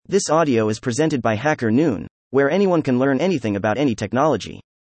This audio is presented by Hacker Noon, where anyone can learn anything about any technology.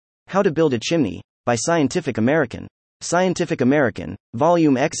 How to Build a Chimney, by Scientific American. Scientific American,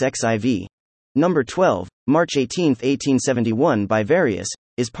 Volume XXIV. Number 12, March 18, 1871 by Various,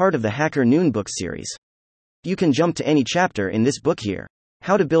 is part of the Hacker Noon book series. You can jump to any chapter in this book here.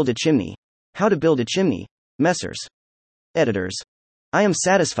 How to Build a Chimney. How to Build a Chimney, Messrs. Editors. I am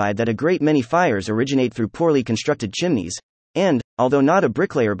satisfied that a great many fires originate through poorly constructed chimneys, and, although not a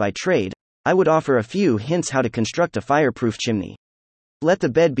bricklayer by trade, I would offer a few hints how to construct a fireproof chimney. Let the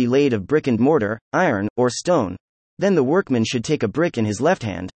bed be laid of brick and mortar, iron, or stone. Then the workman should take a brick in his left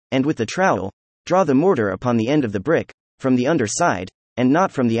hand, and with the trowel, draw the mortar upon the end of the brick, from the under side, and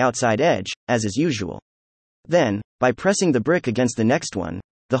not from the outside edge, as is usual. Then, by pressing the brick against the next one,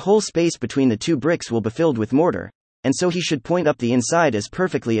 the whole space between the two bricks will be filled with mortar, and so he should point up the inside as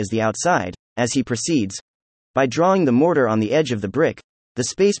perfectly as the outside, as he proceeds. By drawing the mortar on the edge of the brick, the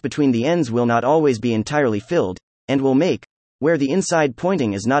space between the ends will not always be entirely filled, and will make, where the inside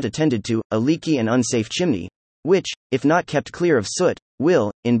pointing is not attended to, a leaky and unsafe chimney, which, if not kept clear of soot,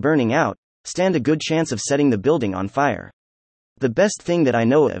 will, in burning out, stand a good chance of setting the building on fire. The best thing that I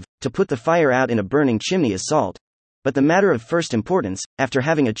know of, to put the fire out in a burning chimney is salt. But the matter of first importance, after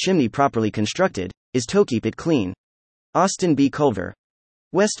having a chimney properly constructed, is to keep it clean. Austin B. Culver.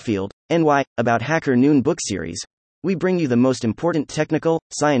 Westfield, NY, about Hacker Noon book series. We bring you the most important technical,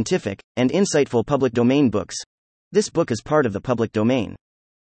 scientific, and insightful public domain books. This book is part of the public domain.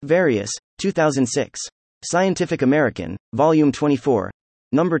 Various, 2006. Scientific American, Volume 24.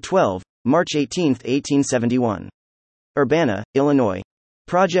 Number 12, March 18, 1871. Urbana, Illinois.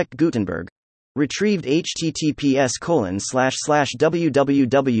 Project Gutenberg. Retrieved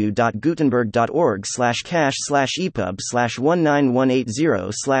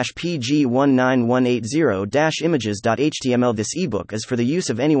This ebook is for the use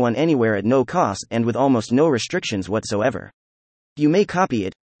of anyone anywhere at no cost and with almost no restrictions whatsoever. You may copy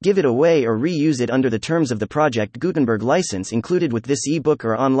it, give it away or reuse it under the terms of the Project Gutenberg license included with this ebook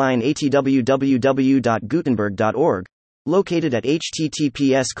or online at www.gutenberg.org. Located at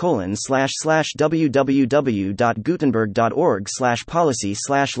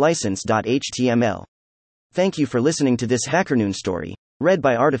https://www.gutenberg.org/policy/license.html. Thank you for listening to this HackerNoon story, read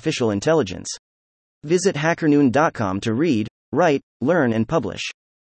by Artificial Intelligence. Visit hackernoon.com to read, write, learn and publish.